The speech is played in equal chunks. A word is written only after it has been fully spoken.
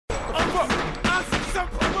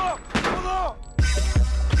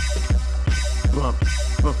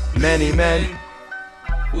Many men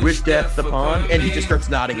wish death upon, and he just starts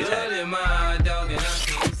nodding his head.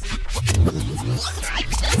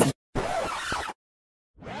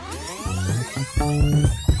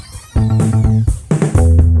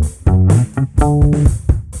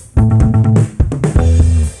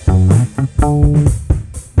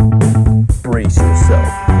 Brace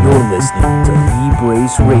yourself. You're listening to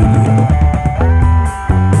E-Brace Radio.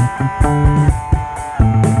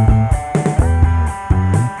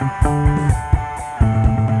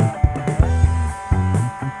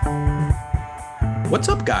 What's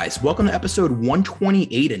up, guys? Welcome to episode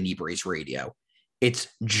 128 of E-Brace Radio. It's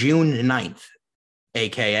June 9th,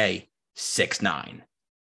 aka 6/9.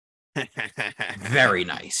 Very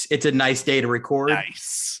nice. It's a nice day to record.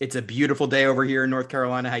 Nice. It's a beautiful day over here in North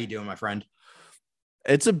Carolina. How you doing, my friend?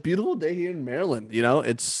 It's a beautiful day here in Maryland. You know,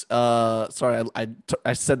 it's sorry,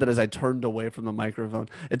 I said that as I turned away from the microphone.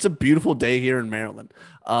 It's a beautiful day here in Maryland.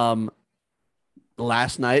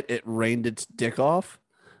 Last night it rained its dick off,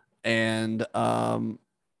 and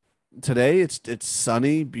today it's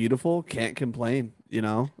sunny, beautiful. Can't complain. You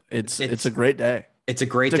know, it's a great day. It's a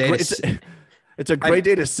great day. It's a great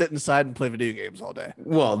day to sit inside and play video games all day.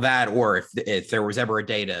 Well, that, or if there was ever a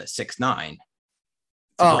day to 6/9, it's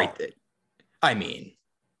a great day. I mean,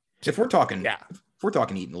 if we're talking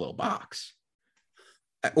eating a little box,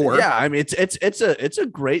 or yeah, I mean, it's a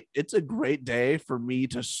great day for me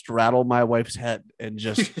to straddle my wife's head and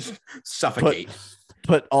just suffocate,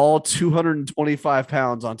 put all 225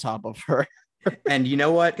 pounds on top of her. And you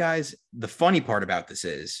know what, guys? The funny part about this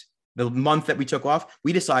is the month that we took off,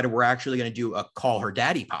 we decided we're actually going to do a Call Her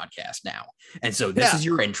Daddy podcast now. And so this is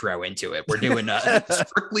your intro into it. We're doing a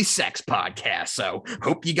strictly sex podcast. So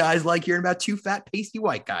hope you guys like hearing about two fat, pasty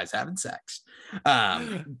white guys having sex.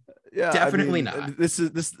 Yeah, definitely not. This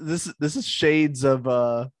is shades of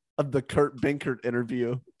the Kurt Benkert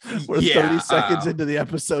interview where 30 seconds into the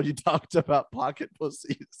episode, you talked about pocket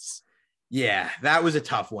pussies. Yeah, that was a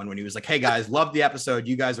tough one when he was like, hey guys, love the episode.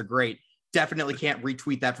 You guys are great. Definitely can't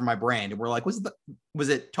retweet that for my brand. And we're like, was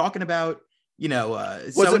it talking about,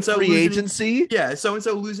 so-and-so free agency? Yeah,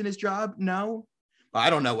 so-and-so losing his job? No. I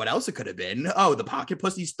don't know what else it could have been. Oh, the pocket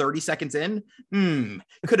pussy's 30 seconds in?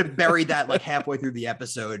 Could have buried that like halfway through the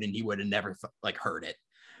episode and he would have never heard it.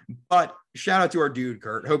 But shout out to our dude,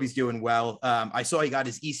 Kurt. Hope he's doing well. I saw he got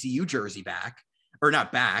his ECU jersey back. Or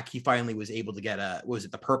not back. He finally was able to get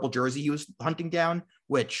the purple jersey he was hunting down,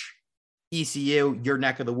 which... ECU, your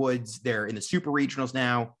neck of the woods. They're in the super regionals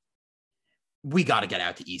now. We got to get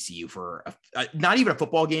out to ECU for not even a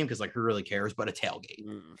football game because who really cares, but a tailgate.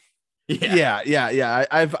 Yeah.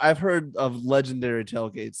 I've heard of legendary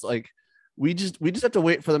tailgates. We just have to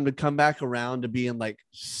wait for them to come back around to be in 6-6,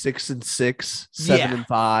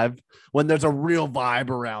 7-5 when there's a real vibe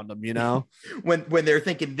around them. You know, when they're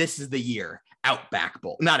thinking this is the year. Outback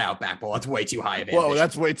Bowl, not Outback Bowl. That's way too high of ambition. Whoa,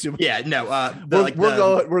 that's way too. Yeah, no.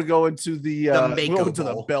 We're going to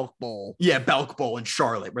the Belk Bowl. Yeah, Belk Bowl in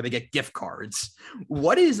Charlotte, where they get gift cards.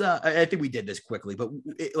 What is? I think we did this quickly, but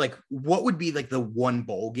what would be the one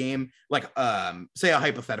bowl game? Say a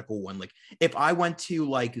hypothetical one. If I went to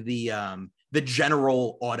the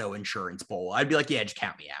General Auto Insurance Bowl, I'd be like, yeah, just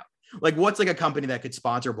count me out. What's a company that could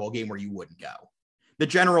sponsor a bowl game where you wouldn't go? The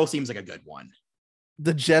General seems like a good one.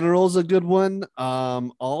 The General's a good one.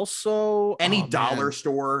 Also, any dollar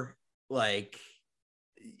store,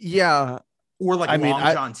 yeah, or Long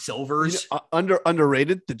John Silver's.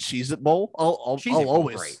 Underrated. The Cheez-It Bowl. I'll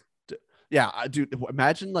always. Great. Yeah, dude.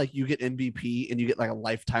 Imagine you get MVP and you get a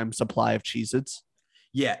lifetime supply of Cheez-Its.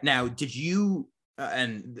 Yeah. Now, did you?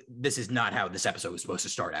 And this is not how this episode was supposed to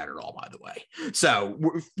start out at all, by the way. So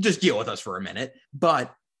just deal with us for a minute.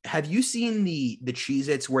 But have you seen the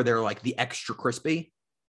Cheez-Its where they're the extra crispy?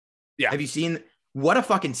 Yeah. Have you seen? What a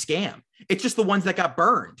fucking scam. It's just the ones that got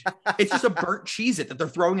burned. It's just a burnt Cheez-It that they're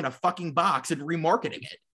throwing in a fucking box and remarketing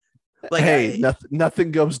it. Hey,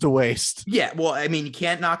 nothing goes to waste. Yeah. Well, I mean, you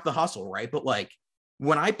can't knock the hustle, right? But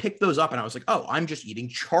when I picked those up and I was like, oh, I'm just eating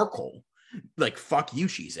charcoal. Fuck you,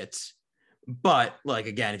 Cheez-Its. But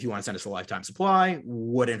again, if you want to send us a lifetime supply,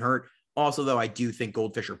 wouldn't hurt. Also, though, I do think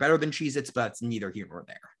Goldfish are better than Cheez-Its, but that's neither here nor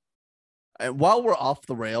there. And while we're off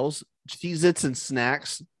the rails, Cheez-Its and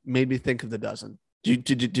snacks made me think of The Dozen.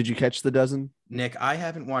 Did you catch The Dozen? Nick, I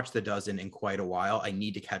haven't watched The Dozen in quite a while. I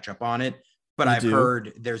need to catch up on it, but I've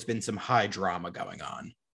heard there's been some high drama going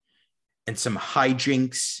on and some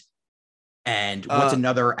hijinks. And what's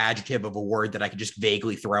another adjective of a word that I could just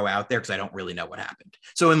vaguely throw out there because I don't really know what happened.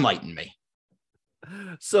 So enlighten me.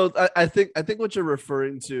 So I think what you're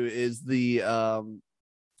referring to is the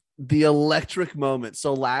the electric moment.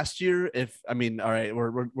 So last year, all right,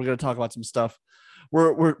 we're gonna talk about some stuff.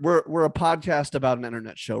 We're a podcast about an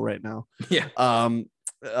internet show right now. Yeah.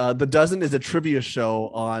 The Dozen is a trivia show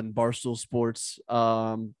on Barstool Sports.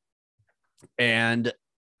 And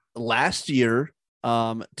last year,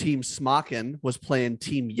 Team Smokin was playing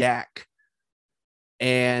Team Yak,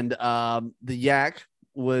 and the Yak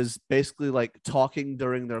was basically like talking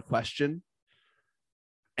during their question,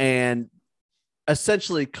 and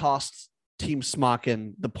essentially cost Team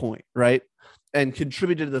Smokin the point, right? And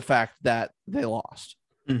contributed to the fact that they lost.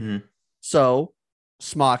 Mm-hmm. So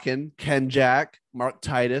Smokin, Ken Jack, Mark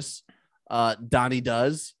Titus, Donnie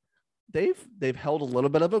Does, they've held a little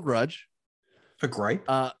bit of a grudge. A gripe?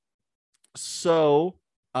 So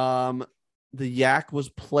the Yak was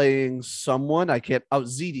playing someone.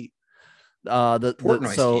 ZD.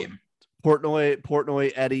 Portnoy's team.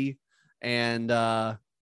 Portnoy, Eddie, and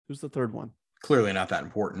who's the third one? Clearly not that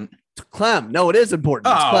important. Clem. No, it is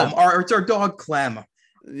important. It's our dog Clem.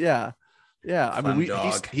 Yeah. I Clem mean,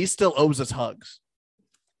 he still owes us hugs.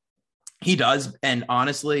 He does. And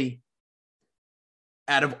honestly,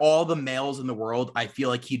 out of all the males in the world, I feel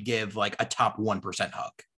like he'd give like a top 1%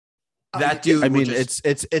 hug. That dude. I mean,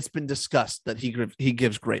 it's been discussed that he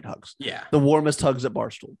gives great hugs. Yeah. The warmest hugs at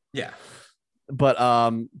Barstool. Yeah. But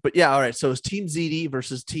yeah, all right. So it's Team ZD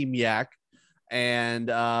versus Team Yak. And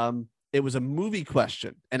it was a movie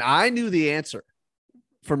question. And I knew the answer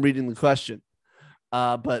from reading the question.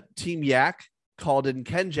 But Team Yak called in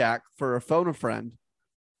Ken Jack for a phone a friend.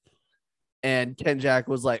 And Ken Jack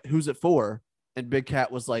was like, "Who's it for?" And Big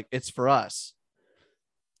Cat was like, "It's for us."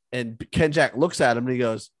 And Ken Jack looks at him and he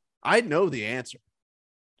goes, "I know the answer."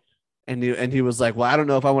 And he was like, "Well, I don't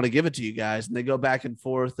know if I want to give it to you guys." And they go back and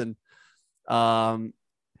forth, and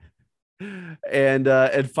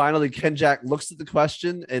finally Ken Jack looks at the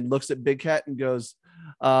question and looks at Big Cat and goes,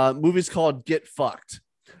 "Movie's called Get Fucked,"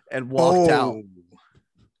 and walked out.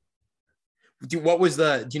 What was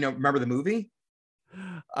do you remember the movie?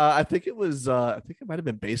 I think it might have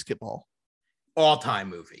been Basketball. All-time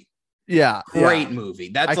movie. Yeah. Great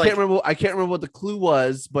movie. I can't remember what the clue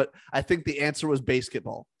was, but I think the answer was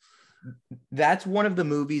Basketball. That's one of the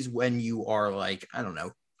movies when you are like, I don't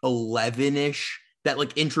know, 11-ish, that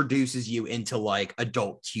like introduces you into like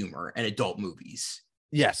adult humor and adult movies.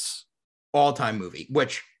 Yes. All-time movie,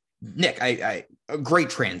 which Nick, a great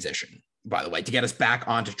transition, by the way, to get us back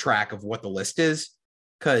onto track of what the list is,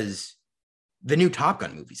 because the new Top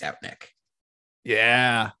Gun movie's out, Nick.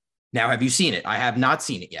 Yeah. Now, have you seen it? I have not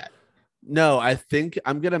seen it yet. No, I think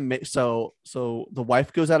I'm gonna make so the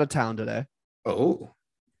wife goes out of town today. Oh,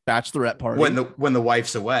 bachelorette party. When the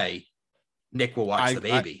wife's away, Nick will watch the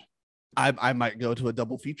baby. I might go to a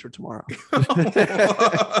double feature tomorrow.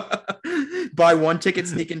 Buy one ticket,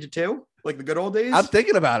 sneak into two, like the good old days. I'm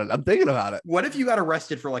thinking about it. What if you got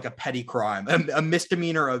arrested for like a petty crime, a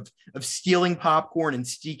misdemeanor of stealing popcorn and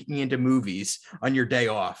sneaking into movies on your day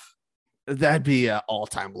off? That'd be an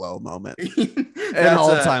all-time low moment. That's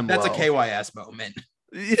a KYS moment.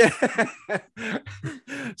 Yeah.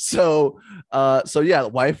 So yeah,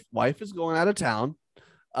 the wife is going out of town.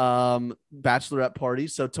 Bachelorette party.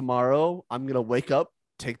 So tomorrow I'm gonna wake up,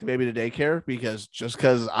 take the baby to daycare, because just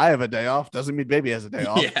because I have a day off doesn't mean baby has a day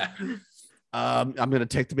off. Yeah. I'm gonna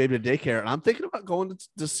take the baby to daycare, and I'm thinking about going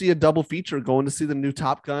to see a double feature, going to see the new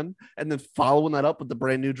Top Gun, and then following that up with the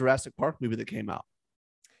brand new Jurassic Park movie that came out.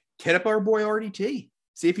 Hit up our boy RDT.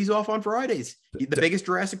 See if he's off on Fridays. The biggest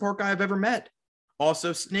Jurassic Park guy I've ever met.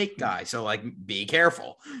 Also Snake guy. So like, be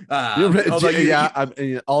careful.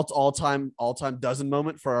 All-time dozen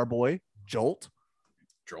moment for our boy Jolt.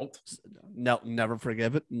 No, never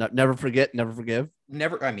forgive it. No, never forget. Never forgive.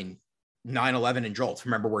 Never. I mean, 9/11 and Jolt.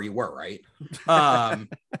 Remember where you were, right?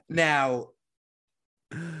 Now,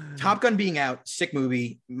 Top Gun being out, sick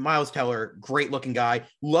movie. Miles Teller, great looking guy,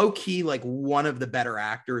 low key, like one of the better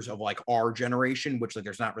actors of like our generation, which like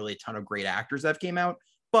there's not really a ton of great actors that have came out,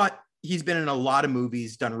 but he's been in a lot of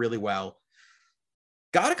movies, done really well.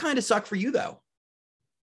 Gotta kind of suck for you though.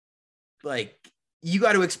 Like, you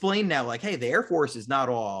got to explain now, like, hey, the Air Force is not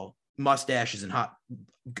all mustaches and hot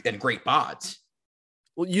and great bods.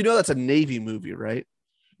 Well, that's a Navy movie, right?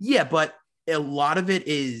 Yeah, but a lot of it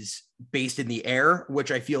is based in the air,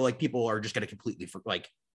 which I feel like people are just going to completely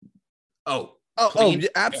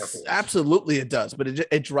absolutely it does, but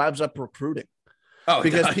it drives up recruiting. Oh,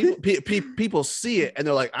 because people see it and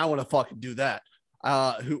they're like, I want to fucking do that.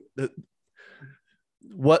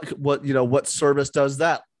 What service does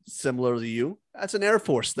that? Similar to you, that's an Air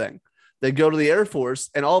Force thing. They go to the Air Force,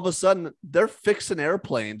 and all of a sudden they're fixing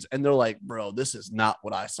airplanes, and they're like, "Bro, this is not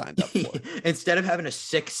what I signed up for." Instead of having a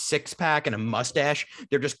six pack and a mustache,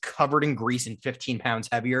 they're just covered in grease and 15 pounds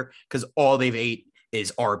heavier because all they've ate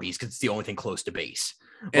is Arby's because it's the only thing close to base.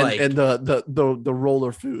 And the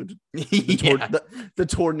roller food, the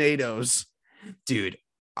tornadoes. Dude,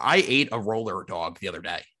 I ate a roller dog the other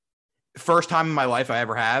day. First time in my life I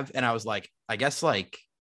ever have, and I was like, I guess like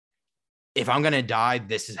if I'm gonna die,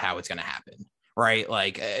 this is how it's gonna happen, right?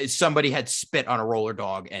 Like somebody had spit on a roller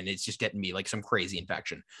dog, and it's just getting me like some crazy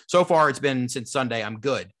infection. So far, it's been since Sunday. I'm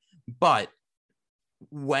good, but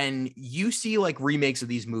when you see like remakes of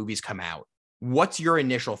these movies come out, what's your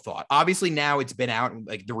initial thought? Obviously, now it's been out, and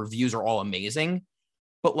like the reviews are all amazing,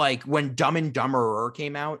 but like when Dumb and Dumberer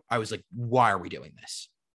came out, I was like, why are we doing this?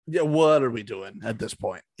 Yeah, what are we doing at this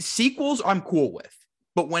point? Sequels, I'm cool with.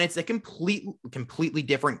 But when it's a completely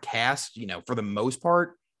different cast, you know, for the most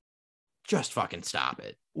part, just fucking stop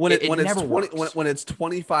it. When it's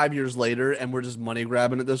 25 years later and we're just money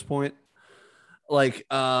grabbing at this point, like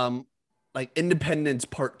Independence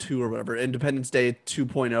Part 2 or whatever, Independence Day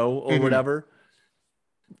 2.0 or whatever,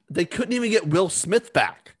 they couldn't even get Will Smith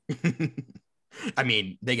back. I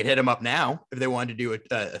mean, they could hit him up now if they wanted to do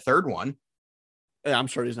a third one. I'm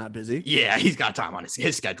sure he's not busy. Yeah, he's got time on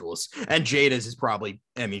his schedules. And Jada's is probably,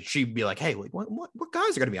 I mean, she'd be like, hey, like, what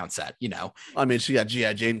guys are going to be on set, you know? I mean, she got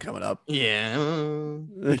G.I. Jane coming up. Yeah,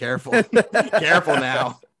 careful. Careful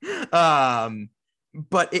now.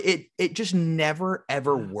 But it just never,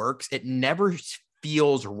 ever works. It never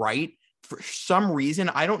feels right. For some reason,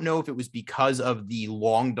 I don't know if it was because of the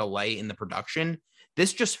long delay in the production.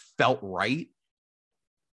 This just felt right.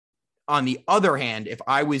 On the other hand, if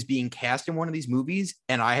I was being cast in one of these movies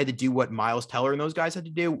and I had to do what Miles Teller and those guys had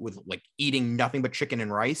to do with like eating nothing but chicken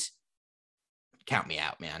and rice, count me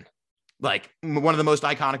out, man. Like one of the most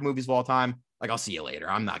iconic movies of all time. Like, I'll see you later.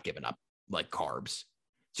 I'm not giving up like carbs.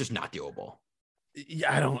 It's just not doable.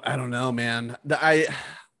 Yeah, I don't know, man.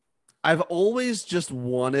 I've always just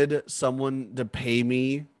wanted someone to pay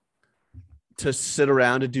me to sit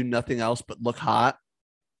around and do nothing else but look hot.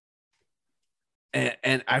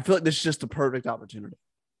 And I feel like this is just a perfect opportunity.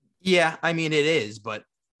 Yeah, I mean, it is, but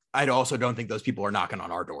I also don't think those people are knocking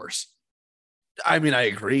on our doors. I mean, I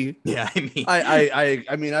agree. Yeah, I mean,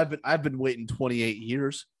 I mean, I've been waiting 28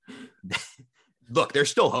 years. Look,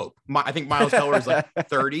 there's still hope. I think Miles Teller is like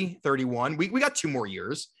 30, 31. We got 2 more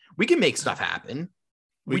years. We can make stuff happen.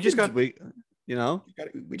 We just got to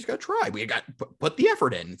try. We got put the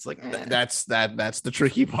effort in. It's like that's the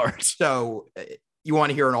tricky part. So you want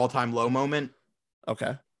to hear an all-time low moment?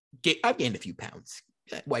 Okay. I've gained a few pounds.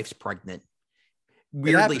 Wife's pregnant.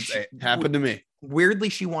 Weirdly, it happened to me. Weirdly,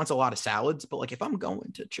 she wants a lot of salads, but like if I'm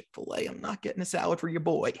going to Chick-fil-A, I'm not getting a salad for your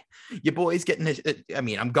boy. Your boy's getting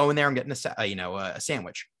I'm going there, I'm getting a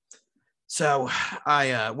sandwich. So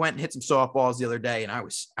I went and hit some softballs the other day, and I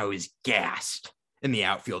was gassed in the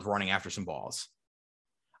outfield running after some balls.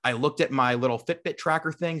 I looked at my little Fitbit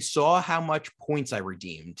tracker thing, saw how much points I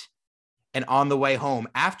redeemed. And on the way home,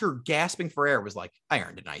 after gasping for air, was like, I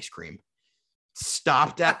earned an ice cream.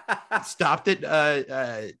 Stopped at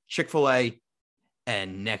Chick-fil-A.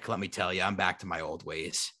 And Nick, let me tell you, I'm back to my old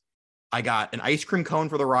ways. I got an ice cream cone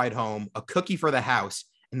for the ride home, a cookie for the house,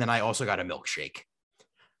 and then I also got a milkshake.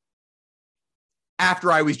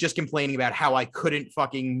 After I was just complaining about how I couldn't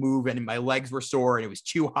fucking move and my legs were sore and it was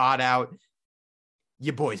too hot out,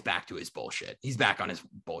 your boy's back to his bullshit. He's back on his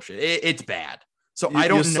bullshit. It's bad. So I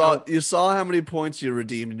don't know. You saw how many points you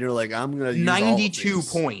redeemed, and you're like, I'm going to use 92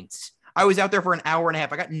 points. I was out there for an hour and a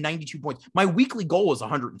half. I got 92 points. My weekly goal was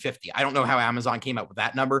 150. I don't know how Amazon came up with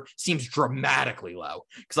that number. Seems dramatically low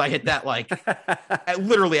because I hit that like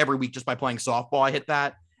literally every week just by playing softball. I hit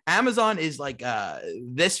that. Amazon is like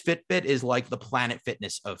this Fitbit is like the Planet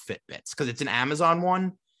Fitness of Fitbits because it's an Amazon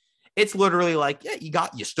one. It's literally like, yeah,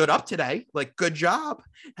 you stood up today. Like, good job.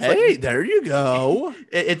 Hey, there you go.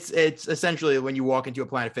 It's essentially when you walk into a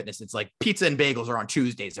Planet Fitness, it's like pizza and bagels are on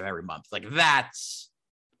Tuesdays of every month. Like that's.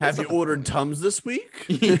 Have you ordered Tums this week?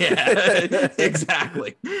 Yeah,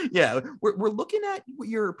 exactly. Yeah, we're looking at what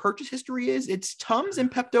your purchase history is. It's Tums and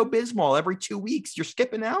Pepto-Bismol every 2 weeks. You're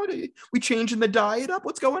skipping out. We changing the diet up.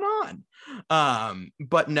 What's going on?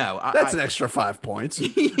 But no, that's an extra 5 points.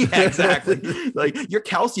 Yeah, exactly. Like your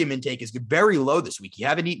calcium intake is very low this week. You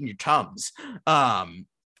haven't eaten your Tums.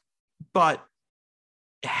 But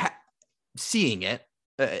seeing it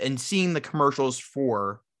and seeing the commercials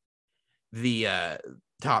for the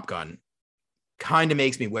Top Gun kind of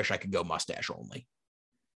makes me wish I could go mustache only.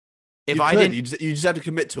 If I didn't, you just have to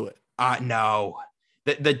commit to it. No,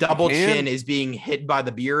 the double chin is being hit by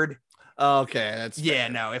the beard. Okay, that's Yeah,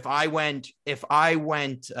 fair. no.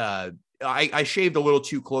 I shaved a little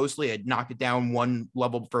too closely. I knocked it down one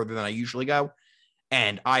level further than I usually go.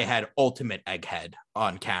 And I had ultimate egghead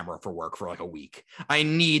on camera for work for like a week. I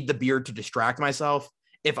need the beard to distract myself.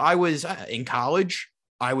 If I was in college,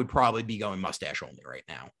 I would probably be going mustache only right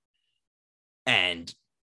now. And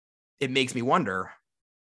it makes me wonder,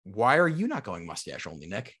 why are you not going mustache only,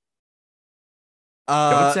 Nick?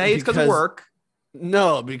 Don't say it's because of work.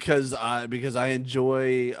 No, because I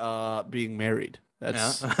enjoy being married.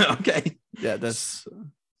 That's okay. Yeah, that's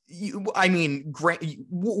I mean,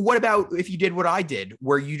 what about if you did what I did,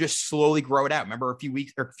 where you just slowly grow it out? Remember a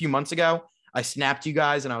few months ago, I snapped you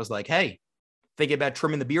guys and I was like, hey, thinking about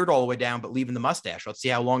trimming the beard all the way down, but leaving the mustache. Let's see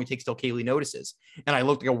how long it takes till Kaylee notices. And I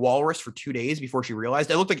looked like a walrus for 2 days before she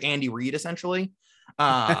realized. I looked like Andy Reid, essentially.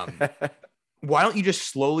 Why don't you just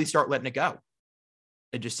slowly start letting it go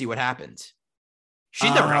and just see what happens?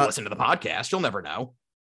 She's never going to listen to the podcast. She'll never know.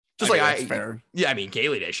 Just fair. Yeah, I mean,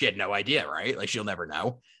 Kaylee did. She had no idea, right? Like, she'll never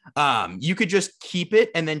know. You could just keep it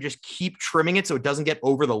and then just keep trimming it so it doesn't get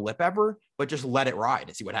over the lip ever, but just let it ride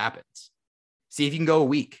and see what happens. See if you can go a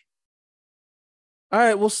week. All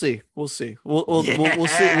right, we'll see. We'll see. We'll see.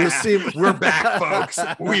 We'll see. We're back, folks.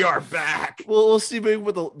 We are back. We'll see. Maybe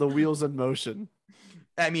with the wheels in motion.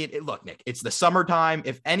 I mean, look, Nick, it's the summertime.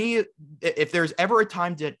 If there's ever a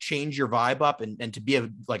time to change your vibe up and to be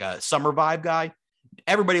a summer vibe guy,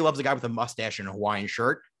 everybody loves a guy with a mustache and a Hawaiian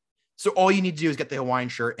shirt. So all you need to do is get the Hawaiian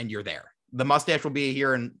shirt and you're there. The mustache will be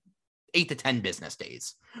here in 8 to 10 business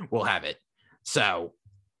days. We'll have it. So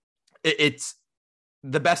it's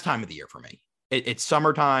the best time of the year for me. It's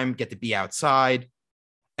summertime, get to be outside.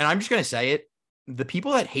 And I'm just going to say it. The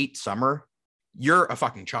people that hate summer, you're a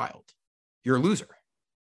fucking child. You're a loser.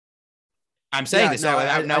 I'm saying this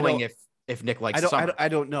without knowing if Nick likes summer. I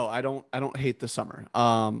don't know. I don't hate the summer.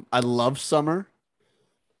 I love summer.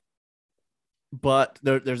 But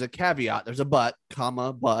there's a caveat. There's a but. There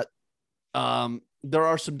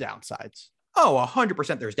are some downsides. Oh,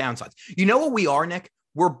 100% there's downsides. You know what we are, Nick?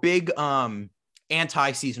 We're big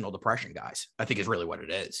anti-seasonal depression guys, I think is really what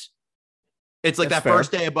it is. It's like that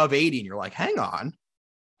first day above 80 and you're like, hang on,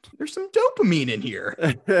 there's some dopamine in here.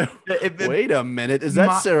 Wait a minute. Is that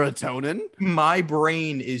serotonin? My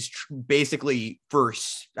brain is basically for,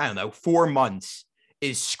 4 months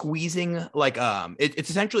is squeezing it's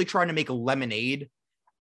essentially trying to make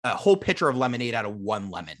a whole pitcher of lemonade out of one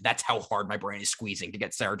lemon. That's how hard my brain is squeezing to get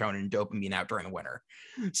serotonin and dopamine out during the winter.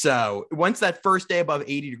 So once that first day above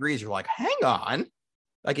 80 degrees, you're like, hang on,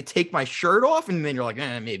 I could take my shirt off. And then you're like,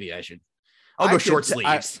 maybe I should. I'll go short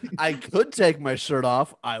sleeves. I could take my shirt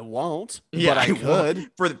off. I won't. Yeah, but I could.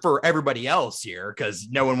 For everybody else here, because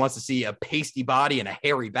no one wants to see a pasty body and a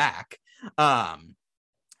hairy back. But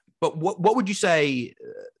what would you say?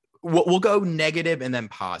 We'll go negative and then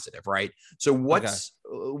positive, right? So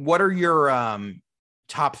what are your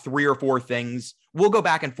top 3 or 4 things? We'll go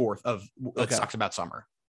back and forth of what sucks about summer.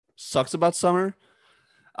 Sucks about summer.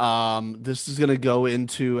 This is gonna go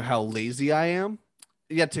into how lazy I am.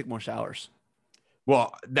 You gotta take more showers.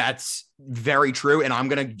 Well, that's very true, and I'm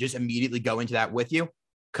gonna just immediately go into that with you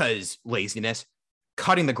because laziness,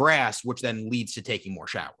 cutting the grass, which then leads to taking more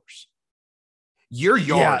showers. Your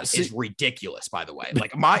yard is ridiculous, by the way.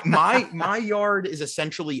 Like my yard is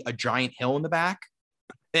essentially a giant hill in the back.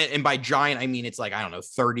 And by giant, I mean, it's like,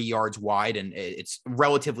 30 yards wide and it's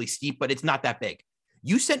relatively steep, but it's not that big.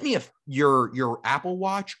 You sent me your Apple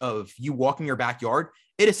Watch of you walking your backyard.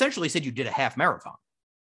 It essentially said you did a half marathon.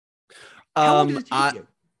 How long did it take you?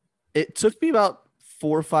 It took me about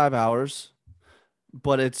 4 or 5 hours,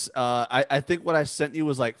 but it's, I think what I sent you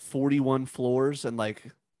was like 41 floors and like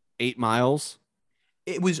 8 miles.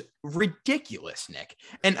 It was ridiculous, Nick.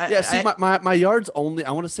 And my yard's only,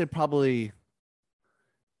 I want to say probably,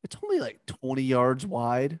 it's only like 20 yards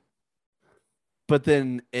wide, but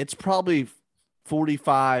then it's probably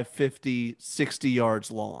 45, 50, 60 yards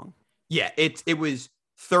long. Yeah, it was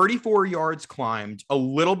 34 yards climbed, a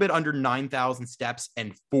little bit under 9,000 steps,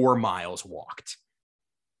 and 4 miles walked.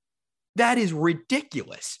 That is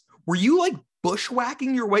ridiculous. Were you like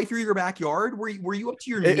bushwhacking your way through your backyard? Were you up to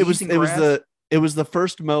your knees in grass? It was the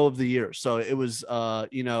first mow of the year. So it was,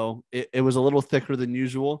 it was a little thicker than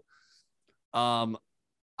usual. I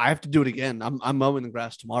have to do it again. I'm mowing the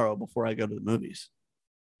grass tomorrow before I go to the movies.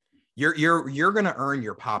 You're going to earn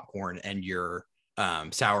your popcorn and your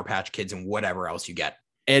Sour Patch Kids and whatever else you get.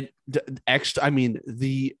 And extra,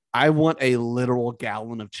 I want a literal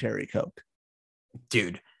gallon of cherry Coke.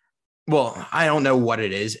 Dude. Well, I don't know what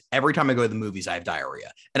it is. Every time I go to the movies, I have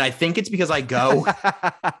diarrhea. And I think it's because I go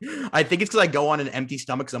on an empty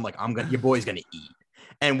stomach because I'm like, your boy's going to eat.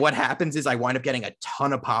 And what happens is I wind up getting a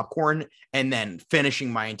ton of popcorn and then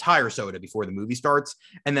finishing my entire soda before the movie starts.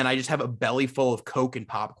 And then I just have a belly full of Coke and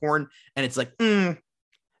popcorn. And it's like, and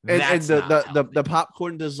the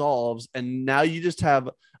popcorn dissolves, and now you just have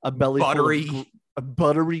a belly full of a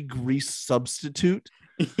buttery grease substitute.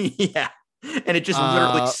 Yeah. And it just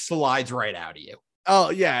literally slides right out of you.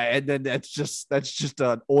 Oh yeah, and then that's just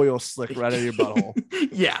an oil slick right out of your butthole.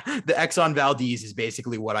 Yeah, the Exxon Valdez is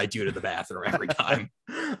basically what I do to the bathroom every time.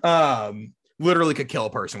 Literally could kill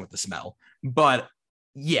a person with the smell. But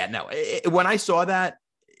yeah, no, when I saw that,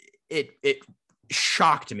 it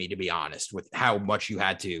shocked me, to be honest, with how much you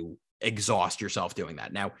had to exhaust yourself doing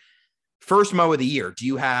that. Now, first mow of the year, do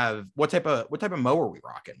you have what type of mower are we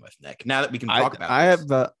rocking with, Nick? Now that we can talk about I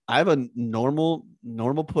have a normal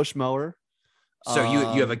push mower. So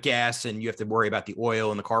you have a gas and you have to worry about the oil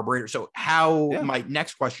and the carburetor. So my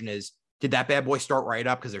next question is, did that bad boy start right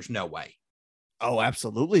up? Because there's no way. Oh,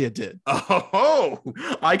 absolutely it did. Oh,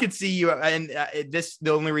 I could see you. And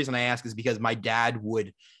the only reason I ask is because my dad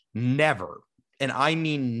would never, and I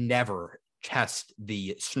mean never, test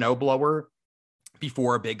the snowblower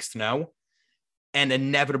before a big snow. And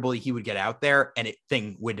inevitably he would get out there and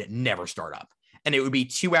thing would never start up. And it would be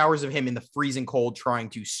 2 hours of him in the freezing cold trying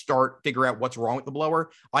to figure out what's wrong with the blower.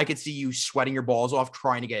 I could see you sweating your balls off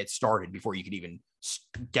trying to get it started before you could even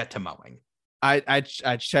get to mowing. I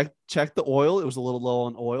checked the oil. It was a little low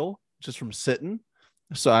on oil just from sitting.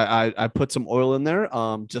 So I put some oil in there.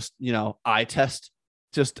 Eye test.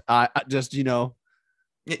 Just a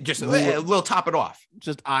little top it off.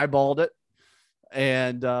 Just eyeballed it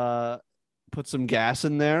and put some gas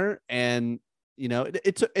in there, and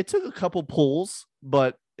it took a couple pulls,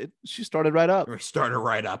 but she started right up. Started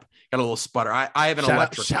right up. Got a little sputter. I have an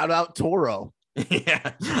electric. Shout out Toro.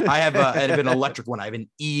 Yeah, I have an electric one. I have an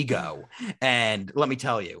Ego, and let me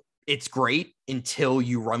tell you, it's great until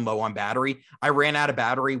you run low on battery. I ran out of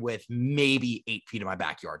battery with maybe 8 feet of my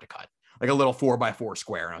backyard to cut, like a little 4x4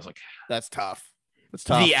 square, and I was like, "That's tough. That's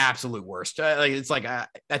tough." The absolute worst.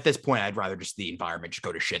 At this point, I'd rather just the environment just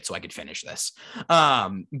go to shit so I could finish this.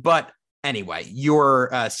 But anyway, your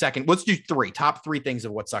second. Let's do top three things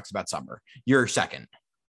of what sucks about summer. Your second.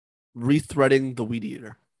 Rethreading the weed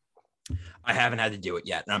eater. I haven't had to do it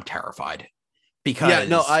yet, and I'm terrified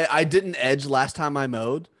because I didn't edge last time I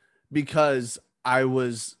mowed because I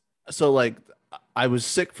was sick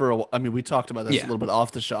we talked about this a little bit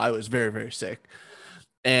off the show. I was very, very sick.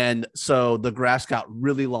 And so the grass got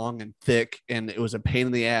really long and thick and it was a pain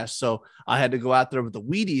in the ass. So I had to go out there with the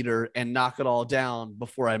weed eater and knock it all down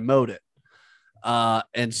before I mowed it.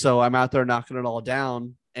 And so I'm out there knocking it all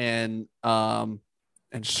down and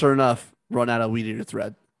sure enough, run out of weed eater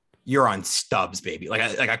thread. You're on stubs, baby.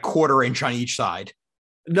 Like a quarter inch on each side.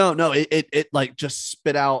 No, it like just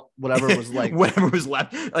spit out whatever was like whatever was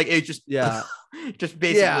left. Like it just just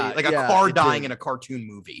basically like a car dying in a cartoon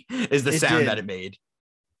movie is the sound that it made.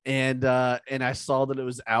 And I saw that it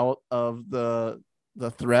was out of the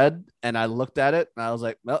thread, and I looked at it and I was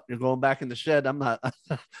like, well, you're going back in the shed. I'm not.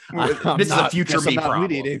 This is a future me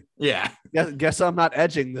problem. Yeah. Guess I'm not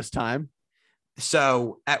edging this time.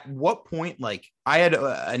 So at what point, like I had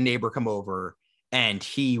a neighbor come over and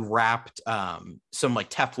he wrapped some like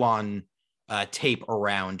Teflon tape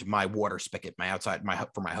around my water spigot,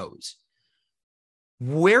 for my hose.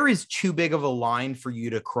 Where is too big of a line for you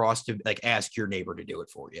to cross to like ask your neighbor to do it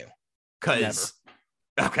for you? Because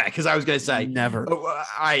I was gonna say never.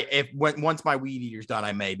 Once my weed eater's done,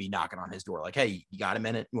 I may be knocking on his door like, hey, you got a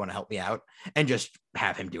minute? You want to help me out? And just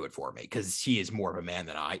have him do it for me because he is more of a man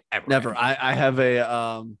than I ever. Never. I have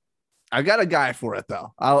I got a guy for it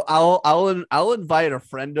though. I'll invite a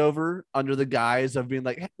friend over under the guise of being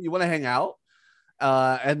like, hey, you want to hang out?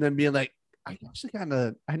 And then being like, I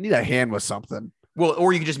need a hand with something. Well,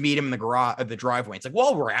 or you can just meet him in the driveway. It's like,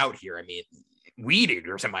 well, we're out here. I mean, weed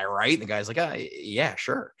eaters, am I right? And the guy's like, yeah,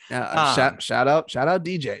 sure. Yeah, shout out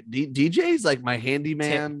DJ. DJ's like my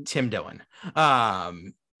handyman. Tim Dillon.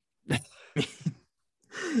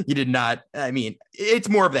 You did not. I mean, it's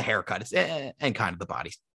more of the haircut. It's and kind of the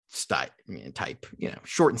body style, type.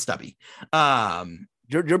 Short and stubby.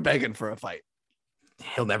 You're begging for a fight.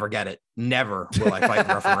 He'll never get it. Never will I fight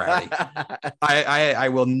Ruff and Rowdy. I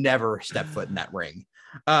will never step foot in that ring.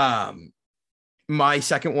 My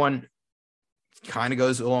second one kind of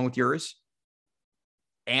goes along with yours.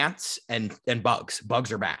 Ants and bugs.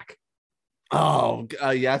 Bugs are back. Oh,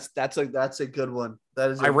 yes, that's a good one. That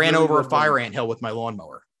is. I ran over a fire ant hill with my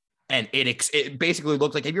lawnmower, and it basically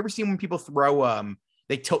looks like. Have you ever seen when people throw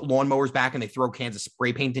they tilt lawnmowers back and they throw cans of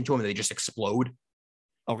spray paint into them and they just explode?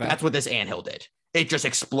 Okay, that's what this anthill did. it just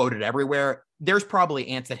exploded everywhere. There's probably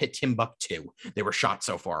ants that hit Timbuktu. They were shot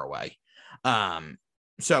so far away.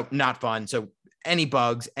 So not fun. So any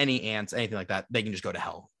bugs, any ants, anything like that, they can just go to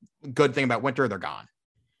hell. Good thing about winter, they're gone.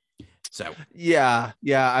 So yeah,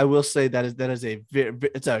 I will say that is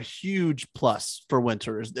it's a huge plus for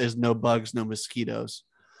winter. Is no bugs, no mosquitoes.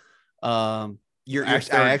 I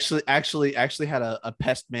actually had a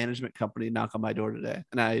pest management company knock on my door today,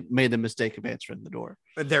 and I made the mistake of answering the door.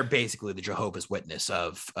 They're basically the Jehovah's Witness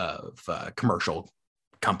of commercial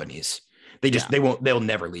companies. They'll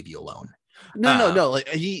never leave you alone. No. Like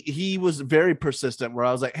he was very persistent. Where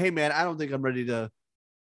I was like, hey man, I don't think I'm ready to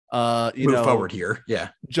move forward here. Yeah,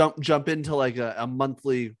 jump into like a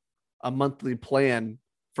monthly plan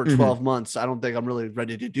for 12 months. I don't think I'm really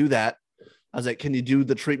ready to do that. I was like, can you do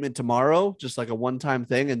the treatment tomorrow? Just like a one-time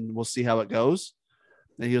thing, and we'll see how it goes.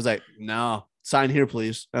 And he was like, no, sign here,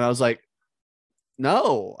 please. And I was like,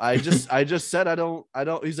 no, I just said, I don't.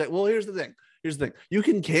 He's like, well, here's the thing. You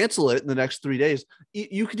can cancel it in the next 3 days.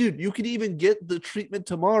 You could even get the treatment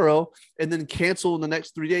tomorrow and then cancel in the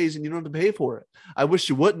next 3 days, and you don't have to pay for it. I wish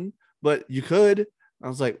you wouldn't, but you could. I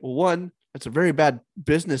was like, well, one, that's a very bad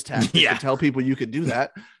business tactic to tell people you could do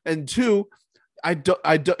that. And two, I don't.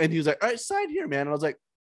 And he was like, all right, sign here, man. And I was like,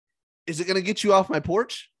 is it going to get you off my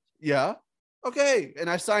porch? Yeah. Okay. And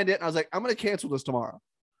I signed it, and I was like, I'm going to cancel this tomorrow.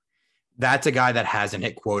 That's a guy that hasn't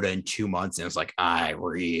hit quota in 2 months, and it's like, I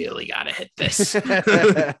really got to hit this.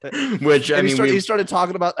 Which he started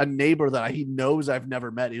talking about a neighbor that he knows I've never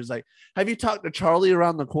met. He was like, have you talked to Charlie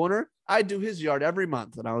around the corner? I do his yard every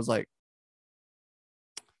month. And I was like,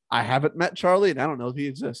 I haven't met Charlie, and I don't know if he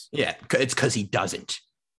exists. Yeah, it's because he doesn't.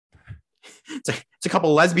 It's a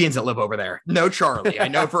couple of lesbians that live over there. No Charlie. I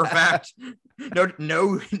know for a fact.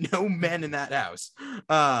 No men in that house.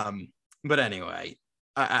 But anyway,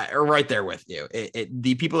 I right there with you.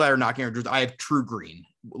 The people that are knocking on doors, I have True Green,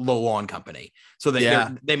 low lawn company. So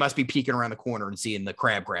they must be peeking around the corner and seeing the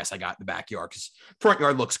crabgrass I got in the backyard, because front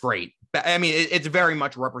yard looks great. I mean, it's very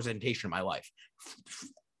much a representation of my life.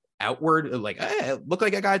 Outward, like, look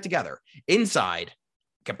like I got it together. Inside,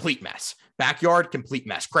 complete mess. Backyard, complete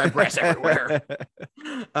mess. Crabgrass everywhere.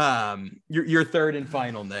 Your third and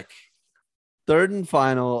final, Nick. Third and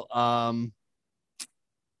final.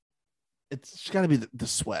 It's got to be the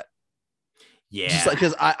sweat. Yeah, just like,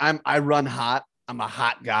 because I run hot. I'm a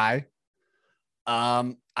hot guy.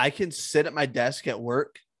 I can sit at my desk at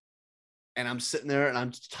work, and I'm sitting there and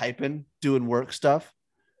I'm just typing, doing work stuff,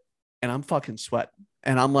 and I'm fucking sweating.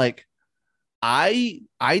 And I'm like, I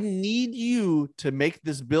need you to make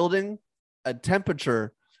this building a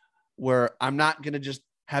temperature where I'm not going to just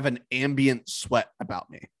have an ambient sweat about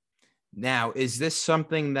me. Now, is this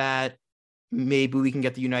something that maybe we can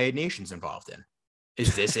get the United Nations involved in?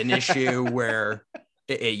 Is this an issue where,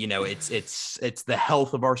 it's the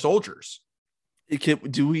health of our soldiers?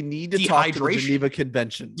 Do we need to talk to the Geneva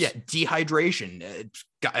Conventions? Yeah, dehydration.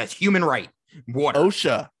 It's human right. Water.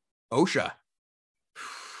 OSHA,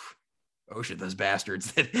 those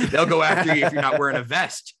bastards. They'll go after you if you're not wearing a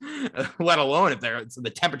vest, let alone if the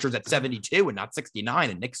temperature's at 72 and not 69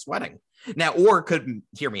 and Nick's sweating. Now, or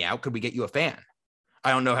hear me out, could we get you a fan?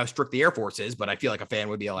 I don't know how strict the Air Force is, but I feel like a fan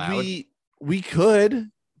would be allowed. We could,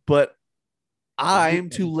 but I'm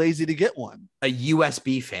too lazy to get one. A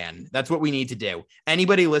USB fan. That's what we need to do.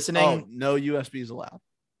 Anybody listening? Oh, no USBs allowed.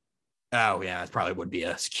 Oh, yeah, that probably would be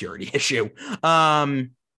a security issue.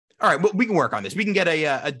 All right, well, we can work on this. We can get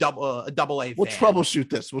a double A. We'll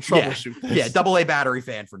troubleshoot this. This. Yeah, double A battery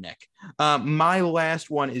fan for Nick. My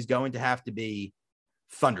last one is going to have to be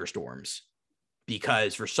thunderstorms,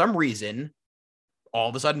 because for some reason, all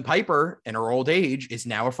of a sudden, Piper, in her old age, is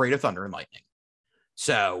now afraid of thunder and lightning.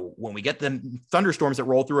 So when we get the thunderstorms that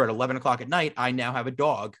roll through at 11 o'clock at night, I now have a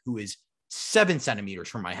dog who is 7 centimeters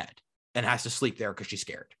from my head and has to sleep there because she's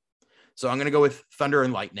scared. So I'm going to go with thunder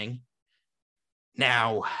and lightning.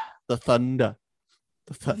 Now, the thunder.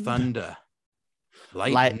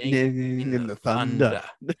 Lightning and the thunder.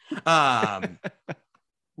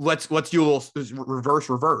 Let's do a little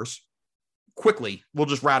reverse quickly. We'll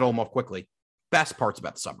just rattle them off quickly. Best parts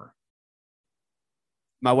about the summer.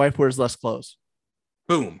 My wife wears less clothes.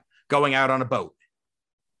 Boom. Going out on a boat.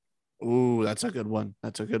 Ooh, that's a good one.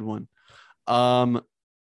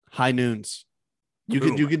 High noons. You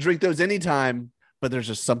can drink those anytime, but there's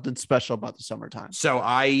just something special about the summertime. So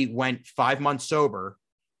I went 5 months sober,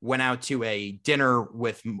 went out to a dinner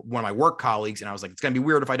with one of my work colleagues, and I was like, it's going to be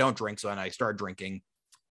weird if I don't drink. So then I started drinking,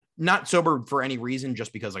 not sober for any reason,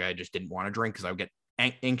 just because I just didn't want to drink, because I would get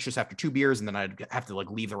anxious after 2 beers, and then I'd have to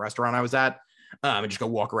leave the restaurant I was at and just go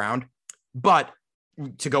walk around. But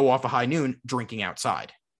to go off a high noon, drinking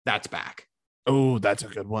outside, that's back. Oh, that's a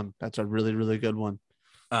good one. That's a really, really good one.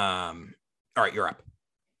 All right, you're up.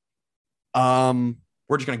 Um,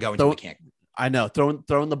 We're just gonna go until we can't. I know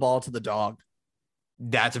throwing the ball to the dog.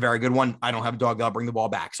 That's a very good one. I don't have a dog that'll bring the ball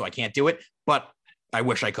back, so I can't do it, but I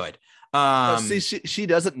wish I could. See, she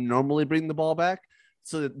doesn't normally bring the ball back.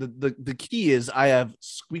 So the key is I have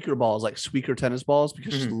squeaker balls, like squeaker tennis balls,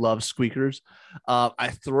 because she loves squeakers.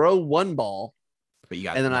 I throw one ball, but you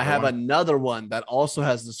got, and then I have another one that also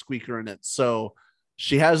has the squeaker in it. So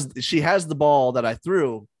she has the ball that I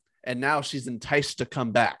threw, and now she's enticed to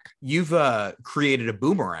come back. You've created a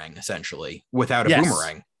boomerang essentially without a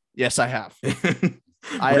boomerang. Yes, I have.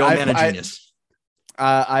 Real man of genius.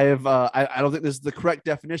 I don't think this is the correct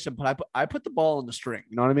definition, but I put the ball in the string.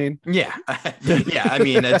 You know what I mean? Yeah. Yeah. I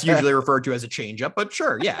mean, that's usually referred to as a changeup, but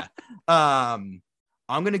sure. Yeah. I'm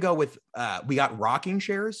going to go with, we got rocking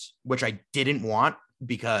chairs, which I didn't want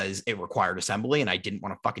because it required assembly and I didn't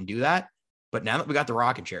want to fucking do that. But now that we got the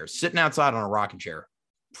rocking chairs, sitting outside on a rocking chair,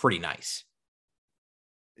 pretty nice.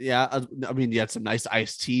 Yeah. I mean, you had some nice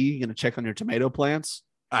iced tea. You going to check on your tomato plants?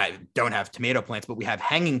 I don't have tomato plants, but we have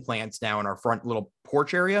hanging plants now in our front little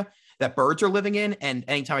porch area that birds are living in. And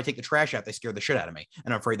anytime I take the trash out, they scare the shit out of me.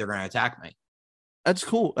 And I'm afraid they're going to attack me. That's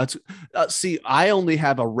cool. That's see, I only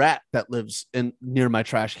have a rat that lives in near my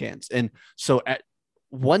trash cans. And so at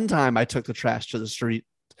one time I took the trash to the street,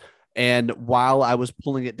 and while I was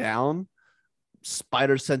pulling it down,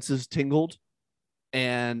 spider senses tingled,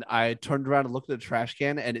 and I turned around and looked at the trash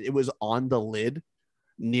can, and it was on the lid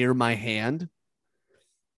near my hand,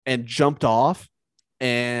 and jumped off,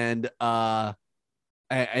 and I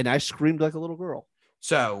screamed like a little girl.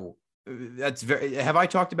 So that's very. Have I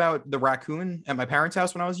talked about the raccoon at my parents'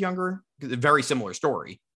 house when I was younger? Very similar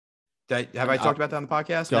story. Have I talked about that on the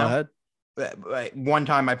podcast? Go ahead. One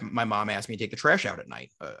time, my mom asked me to take the trash out at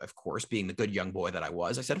night. Of course, being the good young boy that I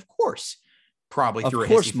was, I said, "Of course." Probably through a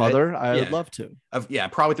hissy fit. Mother, I would love to.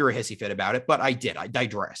 Probably through a hissy fit about it, but I did. I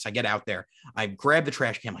digress. I get out there. I grab the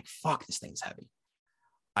trash can. I'm like, "Fuck, this thing's heavy."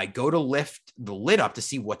 I go to lift the lid up to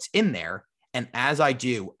see what's in there. And as I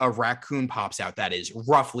do, a raccoon pops out that is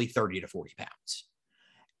roughly 30 to 40 pounds.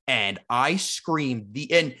 And I scream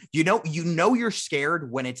and you know, you're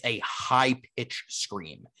scared when it's a high pitched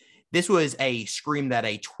scream. This was a scream that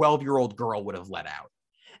a 12-year-old girl would have let out.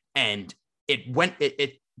 And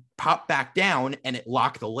it popped back down and it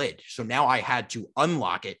locked the lid. So now I had to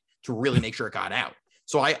unlock it to really make sure it got out.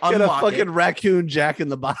 So I unlocked a fucking raccoon Jack in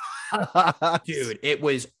the box. Dude, it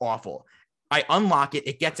was awful. I unlock it.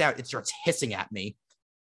 It gets out. It starts hissing at me.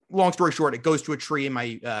 Long story short, it goes to a tree in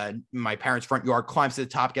my parents' front yard, climbs to the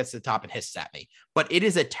top, gets to the top, and hisses at me. But it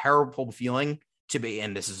is a terrible feeling to be,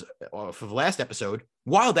 and this is for the last episode,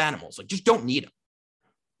 wild animals. Like, just don't need them.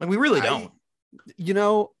 Like, we really don't. You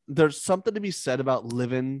know, there's something to be said about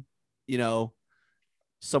living, you know,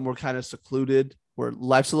 somewhere kind of secluded where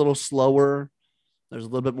life's a little slower. There's a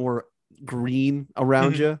little bit more green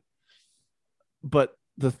around you. But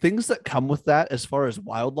the things that come with that, as far as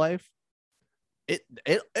wildlife,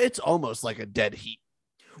 it's almost like a dead heat.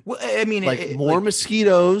 Well, I mean, like more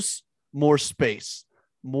mosquitoes, more space,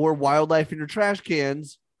 more wildlife in your trash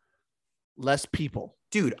cans, less people.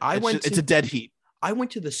 Dude, it's a dead heat. I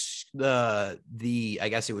went to the I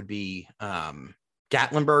guess it would be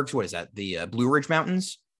Gatlinburg's. What is that? The Blue Ridge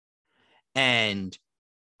Mountains. And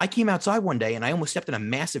I came outside one day and I almost stepped in a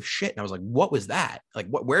massive shit. And I was like, what was that? Like,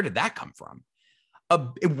 where did that come from?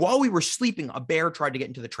 While we were sleeping, a bear tried to get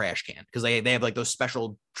into the trash can because they have like those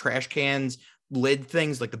special trash cans, lid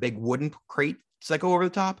things, like the big wooden crates that go over the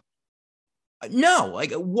top. No,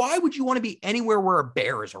 like, why would you want to be anywhere where a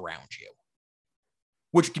bear is around you?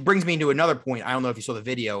 Which brings me to another point. I don't know if you saw the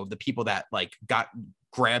video of the people that like got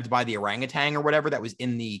grabbed by the orangutan or whatever that was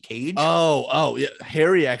in the cage. Oh, yeah.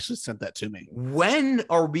 Harry actually sent that to me. When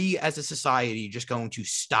are we as a society just going to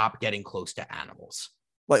stop getting close to animals?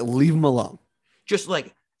 Like, leave them alone. Just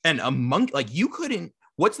like, and a monkey, like you couldn't,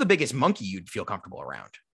 what's the biggest monkey you'd feel comfortable around?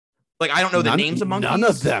 Like, I don't know the names of monkeys. None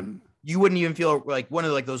of them. You wouldn't even feel like one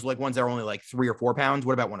of like those like ones that are only like 3 or 4 pounds.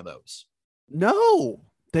 What about one of those? No,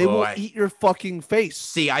 they will eat your fucking face.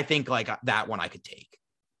 See, I think like that one I could take.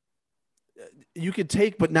 You could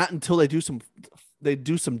take, but not until they do some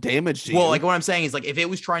damage to you. Well, like what I'm saying is like, if it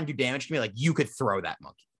was trying to do damage to me, like you could throw that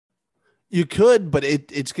monkey. You could, but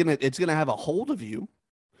it's gonna have a hold of you.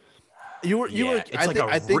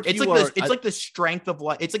 It's like the strength of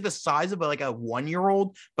like, it's like the size of like a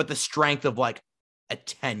 1-year-old, but the strength of like a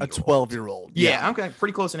 10-year-old. A 12-year-old. Yeah. Okay.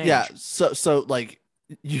 Pretty close in age. Yeah. So like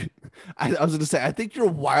I was going to say, I think you're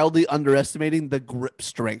wildly underestimating the grip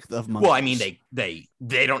strength of monkeys. Well, I mean, they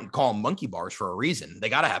don't call them monkey bars for a reason. They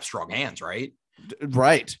got to have strong hands, right?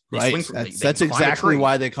 Right. They Right. swing from- That's, they that's climb a exactly tree.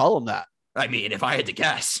 why they call them that. I mean, if I had to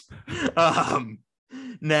guess.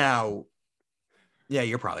 Now, yeah,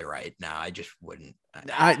 you're probably right. No, I just wouldn't.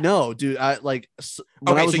 I know, dude. I like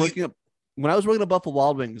when Okay, I was so working when I was working at Buffalo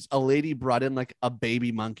Wild Wings, a lady brought in like a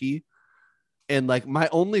baby monkey. And like my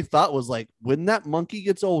only thought was like, when that monkey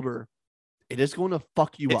gets older, it is going to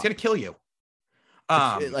fuck you It's up. gonna kill you.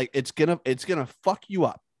 It's gonna fuck you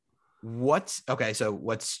up. What's okay? So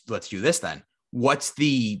let's do this then. What's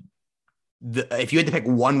the if you had to pick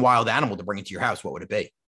one wild animal to bring into your house, what would it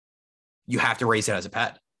be? You have to raise it as a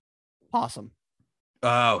pet. Possum.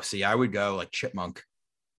 Oh, see, I would go like chipmunk,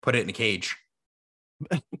 put it in a cage,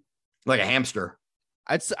 like a hamster.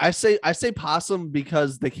 I say possum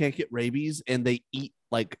because they can't get rabies and they eat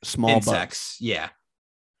like small Insects. bugs. Yeah.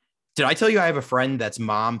 Did I tell you I have a friend that's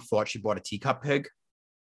mom thought she bought a teacup pig?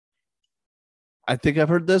 I think I've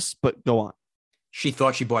heard this, but go on. She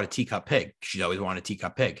thought she bought a teacup pig. She's always wanted a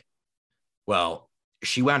teacup pig. Well,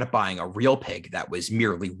 she wound up buying a real pig that was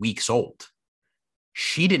merely weeks old.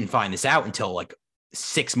 She didn't find this out until like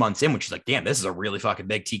 6 months in, when she's like, damn, this is a really fucking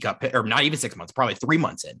big teacup pig, or not even 6 months, probably 3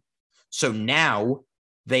 months in. So now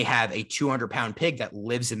they have a 200-pound pig that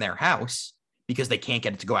lives in their house because they can't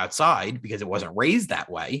get it to go outside because it wasn't raised that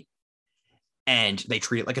way. And they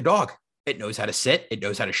treat it like a dog. It knows how to sit. It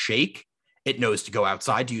knows how to shake. It knows to go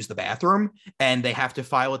outside to use the bathroom. And they have to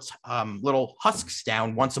file its little husks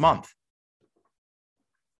down once a month.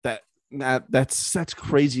 That's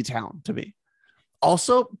crazy town to me.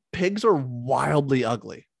 Also, pigs are wildly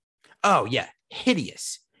ugly. Oh, yeah.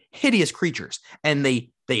 Hideous creatures. And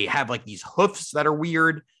they have like these hoofs that are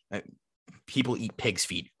weird. People eat pig's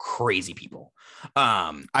feet. Crazy people.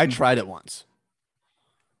 I tried it once.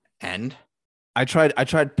 And I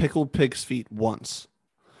tried pickled pig's feet once,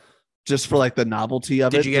 just for like the novelty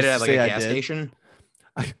of it. Did you get it just at to like say a I gas did. station?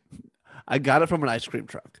 I got it from an ice cream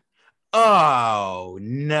truck. Oh,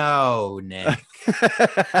 no, Nick.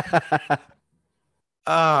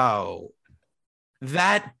 Oh,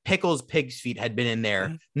 that Pickles pig's feet had been in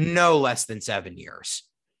there no less than 7 years.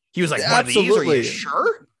 He was like, one of these, are you Absolutely.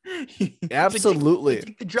 sure? Absolutely.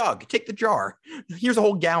 Take the jug, take the jar. Here's a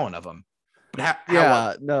whole gallon of them. But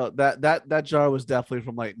Yeah, no, that jar was definitely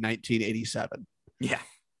from like 1987. yeah.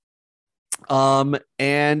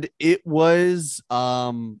 And it was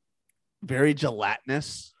very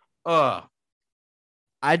gelatinous. I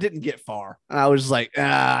didn't get far. And I was like,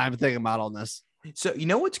 I'm thinking about on this. So you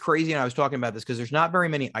know what's crazy? And I was talking about this because there's not very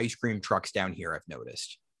many ice cream trucks down here, I've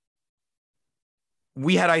noticed.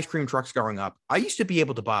 We had ice cream trucks growing up. I used to be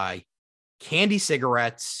able to buy candy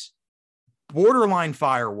cigarettes, borderline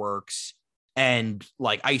fireworks, and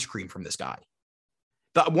like ice cream from this guy.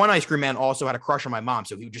 The one ice cream man also had a crush on my mom,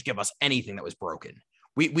 so he would just give us anything that was broken.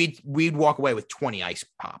 We'd walk away with 20 ice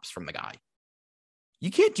pops from the guy. You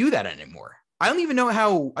can't do that anymore. I don't even know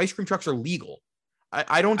how ice cream trucks are legal.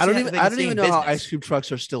 I don't even know how ice cream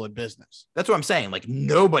trucks are still in business. That's what I'm saying. Like,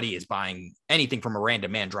 nobody is buying anything from a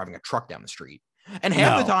random man driving a truck down the street. And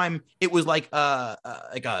half the time it was like a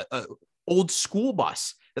old school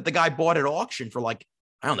bus that the guy bought at auction for like,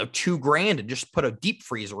 I don't know, $2,000 and just put a deep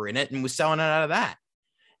freezer in it and was selling it out of that.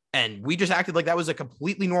 And we just acted like that was a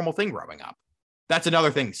completely normal thing growing up. That's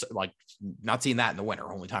another thing. Like, not seeing that in the winter,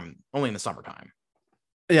 only in the summertime.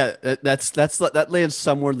 Yeah, that lands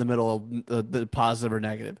somewhere in the middle of the positive or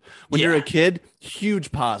negative. When you're a kid,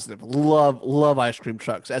 huge positive. Love ice cream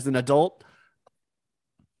trucks. As an adult,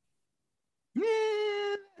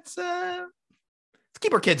 Let's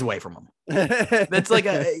keep our kids away from them. That's like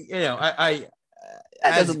that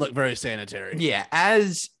doesn't look very sanitary. Yeah,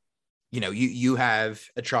 as you know, you have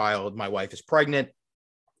a child. My wife is pregnant,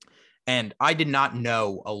 and I did not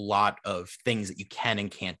know a lot of things that you can and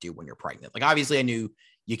can't do when you're pregnant. Like, obviously, I knew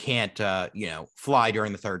you can't, fly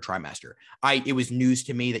during the third trimester. It was news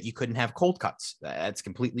to me that you couldn't have cold cuts. That's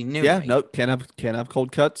completely new. Yeah, no, can't have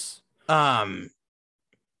cold cuts. At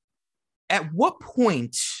what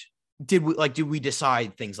point did we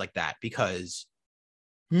decide things like that? Because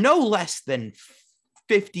no less than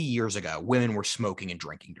 50 years ago, women were smoking and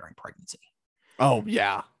drinking during pregnancy. Oh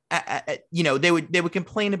yeah. They would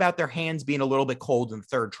complain about their hands being a little bit cold in the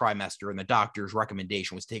third trimester, and the doctor's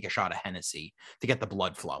recommendation was take a shot of Hennessy to get the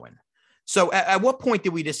blood flowing. So at what point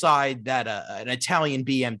did we decide that an Italian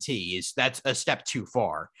BMT that's a step too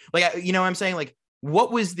far? Like, you know what I'm saying? Like,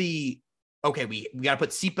 what was okay, we got to put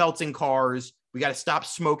seatbelts in cars. We got to stop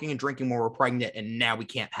smoking and drinking when we're pregnant. And now we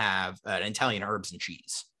can't have an Italian herbs and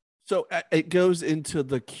cheese. So it goes into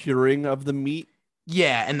the curing of the meat.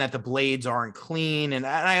 Yeah, and that the blades aren't clean, and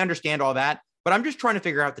I understand all that, but I'm just trying to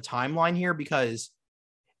figure out the timeline here, because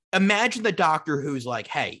imagine the doctor who's like,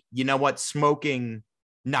 hey, you know what? Smoking,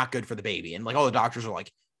 not good for the baby. And like all the doctors are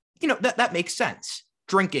like, that makes sense.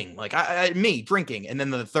 Drinking, like me drinking. And then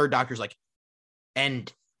the third doctor's like,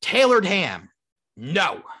 and tailored ham.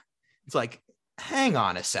 No. It's like, hang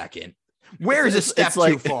on a second. Where is a step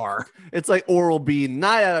too far? It's like Oral-B,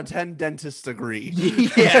 9 out of 10 dentists agree.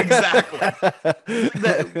 Yeah, exactly.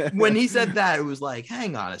 When he said that, it was like,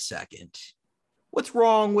 hang on a second. What's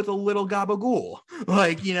wrong with a little gabagool?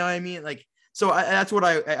 Like, you know what I mean? Like, so that's what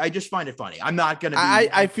I just find it funny. I'm not going to be.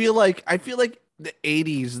 I feel like the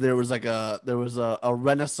 80s, there was a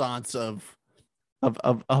renaissance of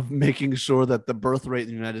making sure that the birth rate in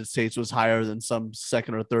the United States was higher than some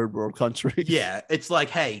second or third world countries. Yeah, it's like,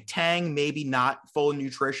 hey, Tang, maybe not full of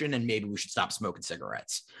nutrition, and maybe we should stop smoking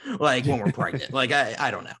cigarettes, like when we're pregnant. Like,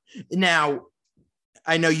 I don't know. Now,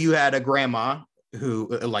 I know you had a grandma who,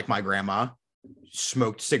 like my grandma,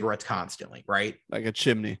 smoked cigarettes constantly, right? Like a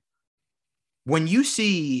chimney. When you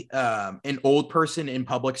see an old person in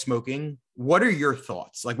public smoking, what are your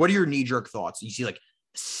thoughts? Like, what are your knee-jerk thoughts? You see like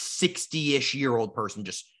 60-ish year old person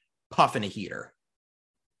just puffing a heater.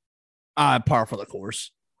 Par for the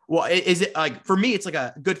course. Well, is it like, for me, it's like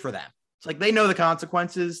a good for them. It's like they know the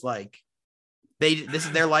consequences. Like this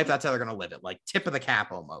is their life. That's how they're gonna live it. Like tip of the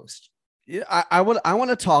cap almost. Yeah, I want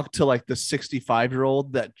to talk to like the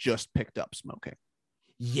 65-year-old that just picked up smoking.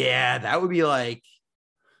 Yeah, that would be like.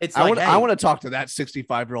 It's I like I want to talk to that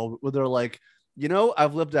 65-year-old where they're like,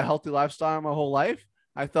 I've lived a healthy lifestyle my whole life.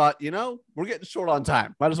 I thought, we're getting short on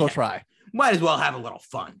time. Might as well try. Might as well have a little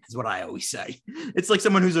fun, is what I always say. It's like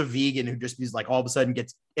someone who's a vegan who just is like all of a sudden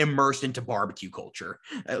gets immersed into barbecue culture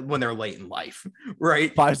when they're late in life,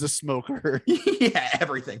 right? Buys a smoker. Yeah,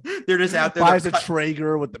 everything. They're just out there. Buys a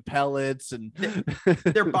Traeger with the pellets, and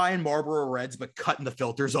they're buying Marlboro Reds, but cutting the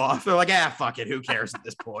filters off. They're like, fuck it. Who cares at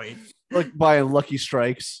this point? Like buying Lucky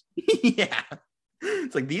Strikes. Yeah.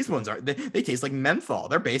 It's like these ones they taste like menthol.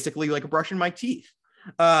 They're basically like brushing my teeth.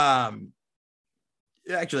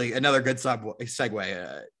 Actually, another good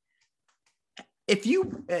segue. If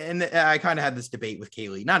you, and I kind of had this debate with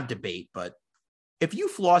Kaylee, not a debate, but if you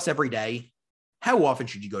floss every day, how often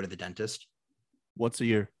should you go to the dentist? Once a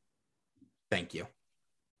year. Thank you.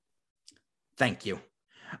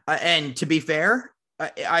 And to be fair,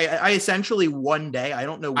 I essentially one day, I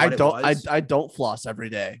don't know what it was. I don't floss every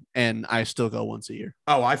day, and I still go once a year.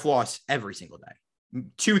 Oh, I floss every single day,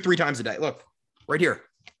 2-3 times a day. Look, right here.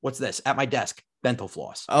 What's this? At my desk, dental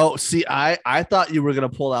floss. Oh, see, I thought you were gonna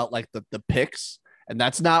pull out like the picks, and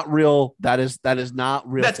that's not real. That is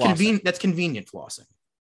not real. That's convenient. That's convenient flossing.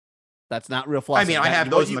 That's not real floss. I mean, I have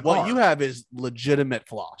those in the car. What you have is legitimate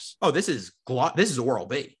floss. Oh, this is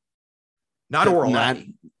Oral-B, not Oral-A.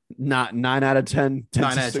 Not 9 out of 10. 9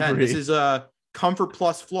 out of 10. This is a Comfort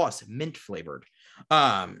Plus floss, mint flavored.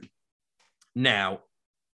 Now,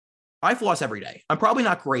 I floss every day. I'm probably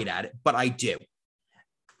not great at it, but I do.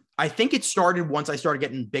 I think it started once I started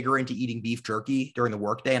getting bigger into eating beef jerky during the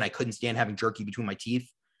workday, and I couldn't stand having jerky between my teeth.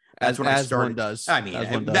 That's when I started. One does. I mean,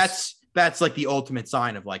 that's like the ultimate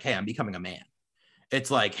sign of like, hey, I'm becoming a man.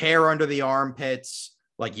 It's like hair under the armpits.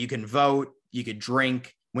 Like you can vote, you could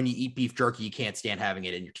drink. When you eat beef jerky, you can't stand having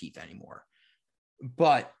it in your teeth anymore.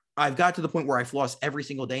 But I've got to the point where I floss every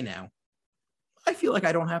single day now. I feel like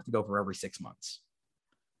I don't have to go for every 6 months.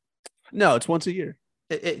 No, it's once a year.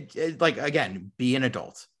 It like, again, be an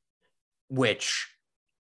adult, which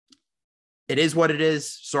it is what it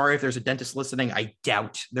is. Sorry if there's a dentist listening. I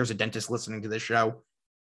doubt there's a dentist listening to this show.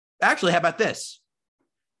 Actually, how about this?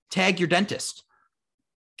 Tag your dentist.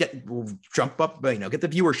 Jump up, get the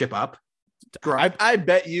viewership up. I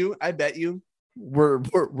bet you we're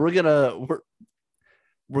gonna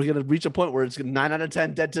reach a point where it's 9 out of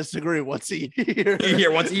 10 dentists agree once a year.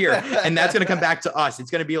 Once a year, and that's gonna come back to us.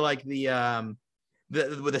 It's gonna be like the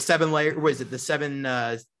 7 layer. Was it the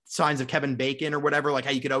 7 signs of Kevin Bacon or whatever? Like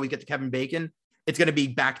how you could always get to Kevin Bacon. It's gonna be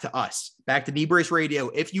back to us, back to Knee Brace Radio.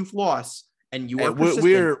 If you floss and you are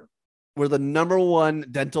persistent, we're the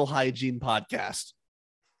 #1 dental hygiene podcast.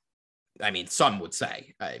 I mean, some would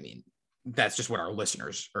say. I mean, that's just what our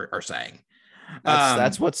listeners are saying.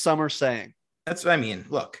 That's what some are saying.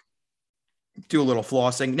 Look, do a little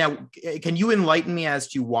flossing. Now, can you enlighten me as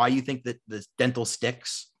to why you think that the dental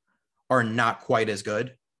sticks are not quite as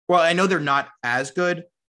good? Well, I know they're not as good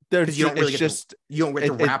because you don't really get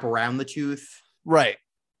to wrap around the tooth. Right.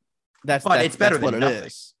 It's better than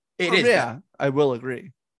nothing. It is. Yeah, I will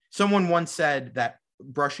agree. Someone once said that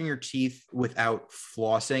brushing your teeth without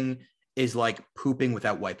flossing is like pooping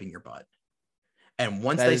without wiping your butt. And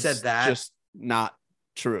once they said that, just not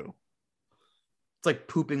true. It's like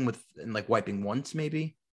pooping and like wiping once,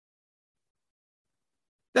 maybe.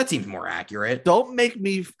 That seems more accurate. Don't make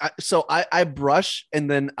me. So I brush and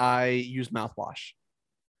then I use mouthwash.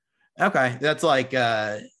 Okay, that's like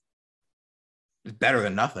it's better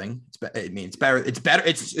than nothing. I mean, it's better. It's better.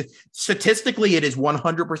 It's statistically, it is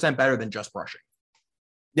 100% better than just brushing.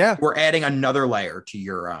 Yeah, We're adding another layer to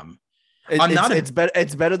your it's better.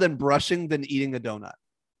 It's better than brushing than eating a donut.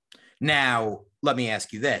 Now, let me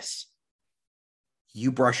ask you this: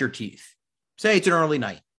 you brush your teeth. Say it's an early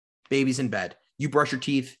night, baby's in bed. You brush your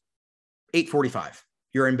teeth. 8:45.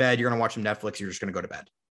 You're in bed. You're gonna watch some Netflix. You're just gonna go to bed.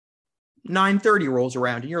 9:30 rolls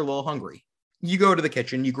around and you're a little hungry. You go to the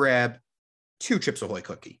kitchen. You grab 2 Chips Ahoy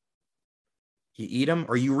cookie. You eat them.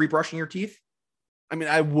 Are you rebrushing your teeth? I mean,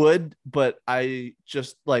 I would, but I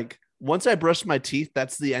just like once I brush my teeth,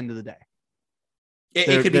 that's the end of the day.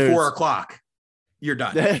 It could be 4 o'clock. You're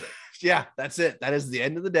done. Yeah, that's it. That is the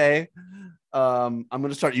end of the day. I'm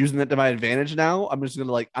gonna start using that to my advantage now. I'm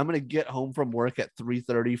gonna get home from work at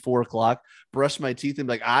 3:30, 4 o'clock, brush my teeth, and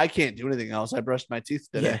be like, I can't do anything else. I brushed my teeth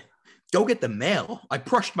today. Yeah. Go get the mail. I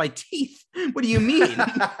brushed my teeth. What do you mean?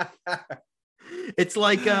 It's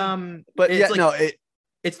like but it's yeah, like, no,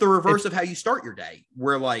 it's the reverse of how you start your day,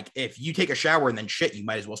 where like if you take a shower and then shit, you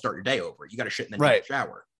might as well start your day over. You got to shit and then take a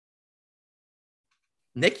shower.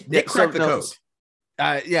 Nick cracked the code.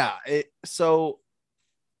 I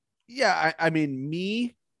mean,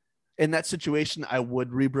 me in that situation, I would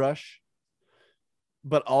rebrush,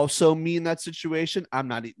 but also me in that situation, I'm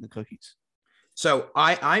not eating the cookies. So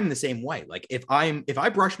I'm the same way. Like if I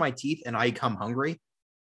brush my teeth and I come hungry,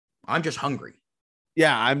 I'm just hungry.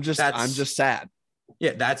 Yeah, I'm just sad.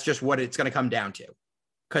 Yeah, that's just what it's going to come down to.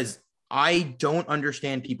 Because I don't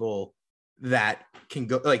understand people that can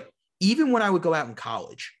go, like, even when I would go out in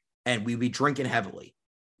college and we'd be drinking heavily,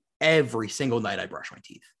 every single night I brush my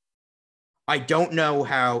teeth. I don't know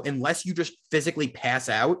how, unless you just physically pass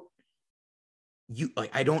out,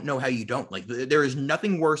 I don't know how you don't. Like, there is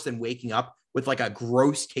nothing worse than waking up with like a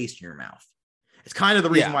gross taste in your mouth. It's kind of the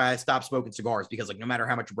reason why I stopped smoking cigars, because like no matter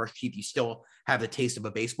how much you brush your teeth, you still have the taste of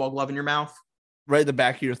a baseball glove in your mouth. Right in the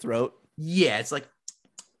back of your throat. Yeah, it's like,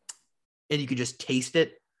 and you could just taste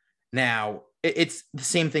it. Now, it's the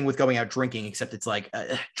same thing with going out drinking, except it's like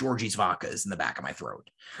Georgie's vodka is in the back of my throat.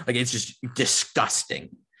 Like, it's just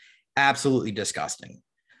disgusting. Absolutely disgusting.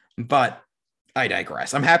 But I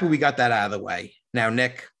digress. I'm happy we got that out of the way. Now,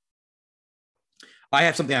 Nick, I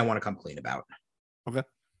have something I want to come clean about. Okay.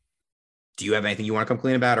 Do you have anything you want to come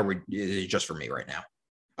clean about, or is it just for me right now?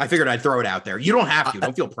 I figured I'd throw it out there. You don't have to.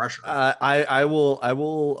 Don't feel pressure. I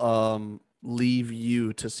will leave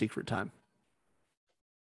you to secret time.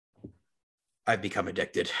 I've become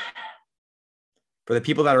addicted. For the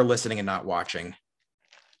people that are listening and not watching,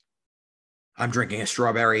 I'm drinking a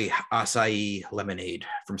strawberry acai lemonade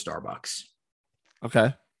from Starbucks.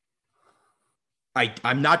 Okay.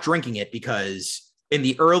 I'm not drinking it because in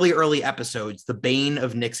the early episodes, the bane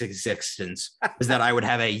of Nick's existence was that I would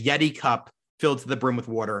have a Yeti cup filled to the brim with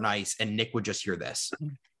water and ice, and Nick would just hear this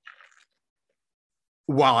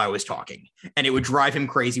while I was talking, and it would drive him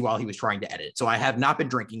crazy while he was trying to edit. So I have not been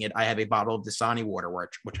drinking it. I have a bottle of Dasani water,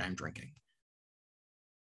 which I'm drinking.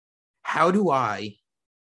 How do I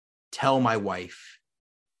tell my wife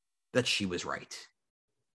that she was right?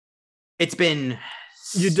 It's been...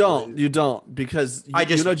 You don't, because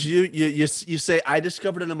you say, I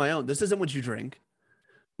discovered it on my own. This isn't what you drink.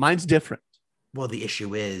 Mine's different. Well, the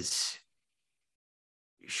issue is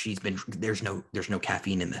there's no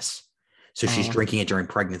caffeine in this. So she's drinking it during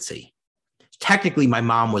pregnancy. Technically, my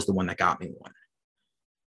mom was the one that got me one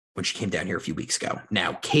when she came down here a few weeks ago.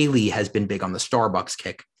 Now, Kaylee has been big on the Starbucks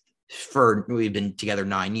kick we've been together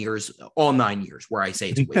 9 years, all 9 years, where I say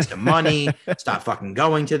it's a waste of money. Stop fucking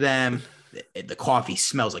going to them. The coffee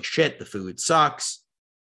smells like shit. The food sucks.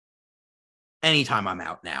 Anytime I'm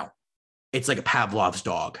out now, it's like a Pavlov's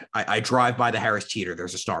dog. I drive by the Harris Teeter.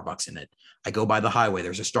 There's a Starbucks in it. I go by the highway.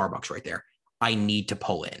 There's a Starbucks right there. I need to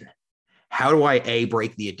pull in. How do I A,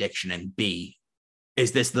 break the addiction, and B,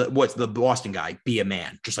 is this what's the Boston guy? Be a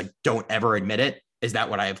man. Just like, don't ever admit it. Is that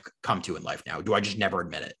what I have come to in life now? Do I just never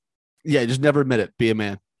admit it? Yeah, just never admit it. Be a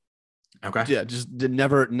man. Okay. Yeah, just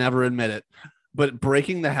never admit it. But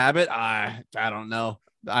breaking the habit, I don't know.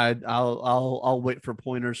 I'll wait for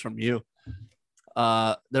pointers from you.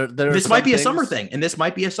 This might be a summer thing, and this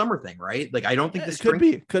might be a summer thing, right? Like, I don't think this could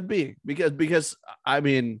be because I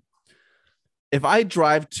mean, if I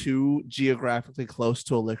drive too geographically close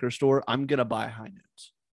to a liquor store, I'm gonna buy High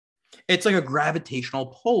Noons. It's like a gravitational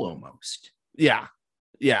pull almost. Yeah.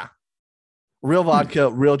 Real vodka,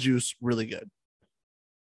 real juice, really good.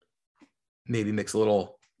 Maybe mix a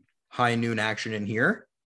little High Noon action in here.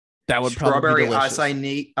 That would strawberry probably be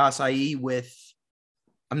delicious. acai with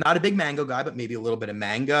I'm not a big mango guy, but maybe a little bit of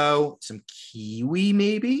mango, some kiwi,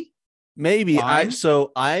 maybe. Maybe Lime?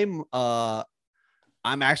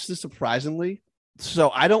 I'm actually surprisingly, so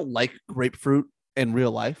I don't like grapefruit in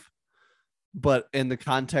real life, but in the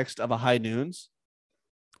context of a high noons,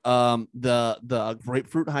 the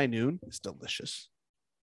grapefruit high noon is delicious.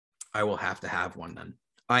 I will have to have one then.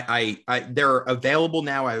 They're available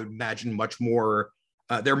now. I would imagine much more.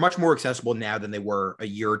 They're much more accessible now than they were a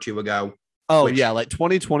year or two ago. Oh yeah, like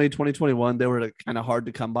 2020, 2021, they were kind of hard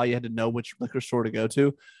to come by. You had to know which liquor store to go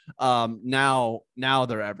to. Now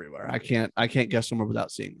they're everywhere. I can't guess somewhere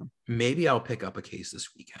without seeing them. Maybe I'll pick up a case this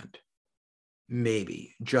weekend.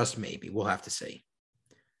 Maybe, just maybe. We'll have to see.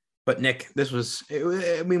 But Nick, this was.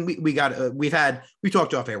 I mean, we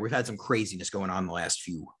talked off air. We've had some craziness going on the last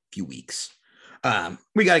few weeks.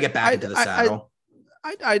 We got to get back into the saddle.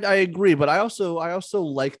 I agree, but I also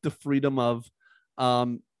like the freedom of,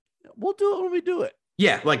 we'll do it when we do it.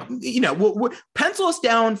 Yeah, like, we'll pencil us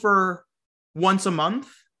down for once a month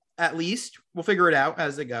at least. We'll figure it out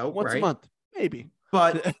as they go. Once a month, maybe.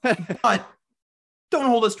 But don't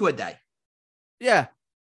hold us to a day. Yeah,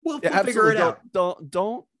 we'll figure it out.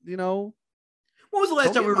 Don't. When was the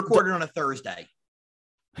last time we recorded on a Thursday?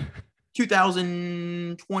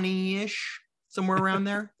 2020-ish, somewhere around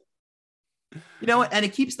there. And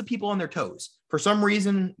it keeps the people on their toes. For some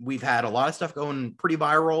reason, we've had a lot of stuff going pretty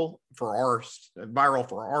viral for our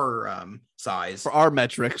size. For our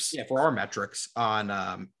metrics. Yeah, for our metrics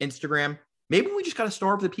on Instagram. Maybe we just got to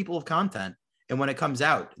starve the people of content. And when it comes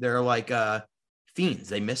out, they're like fiends.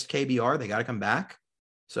 They missed KBR. They got to come back.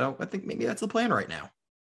 So I think maybe that's the plan right now.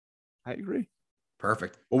 I agree.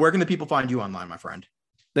 Perfect. Well, where can the people find you online, my friend?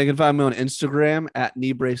 They can find me on Instagram at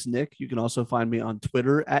KneeBraceNick. You can also find me on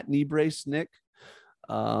Twitter at KneeBraceNick.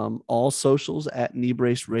 All socials at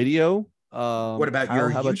KneeBrace Radio. What about Kyle, your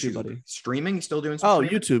how YouTube? about you, buddy? Streaming? Still doing some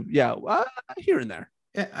streaming? YouTube. Yeah. Here and there.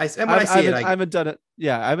 Yeah, I haven't done it.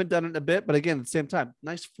 Yeah, I haven't done it in a bit, but again, at the same time,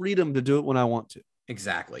 nice freedom to do it when I want to.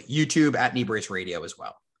 Exactly. YouTube at KneeBrace Radio as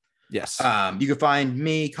well. Yes. You can find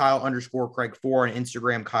me, Kyle_Craig4 on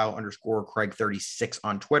Instagram, Kyle_Craig36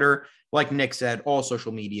 on Twitter. Like Nick said, all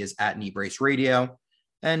social medias at KneeBrace Radio.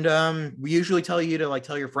 And we usually tell you to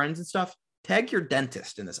tell your friends and stuff. Tag your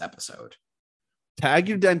dentist in this episode. Tag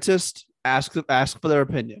your dentist. Ask for their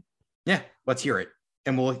opinion. Yeah, let's hear it.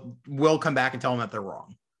 And we'll come back and tell them that they're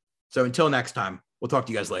wrong. So until next time, we'll talk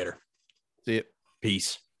to you guys later. See you.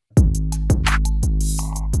 Peace.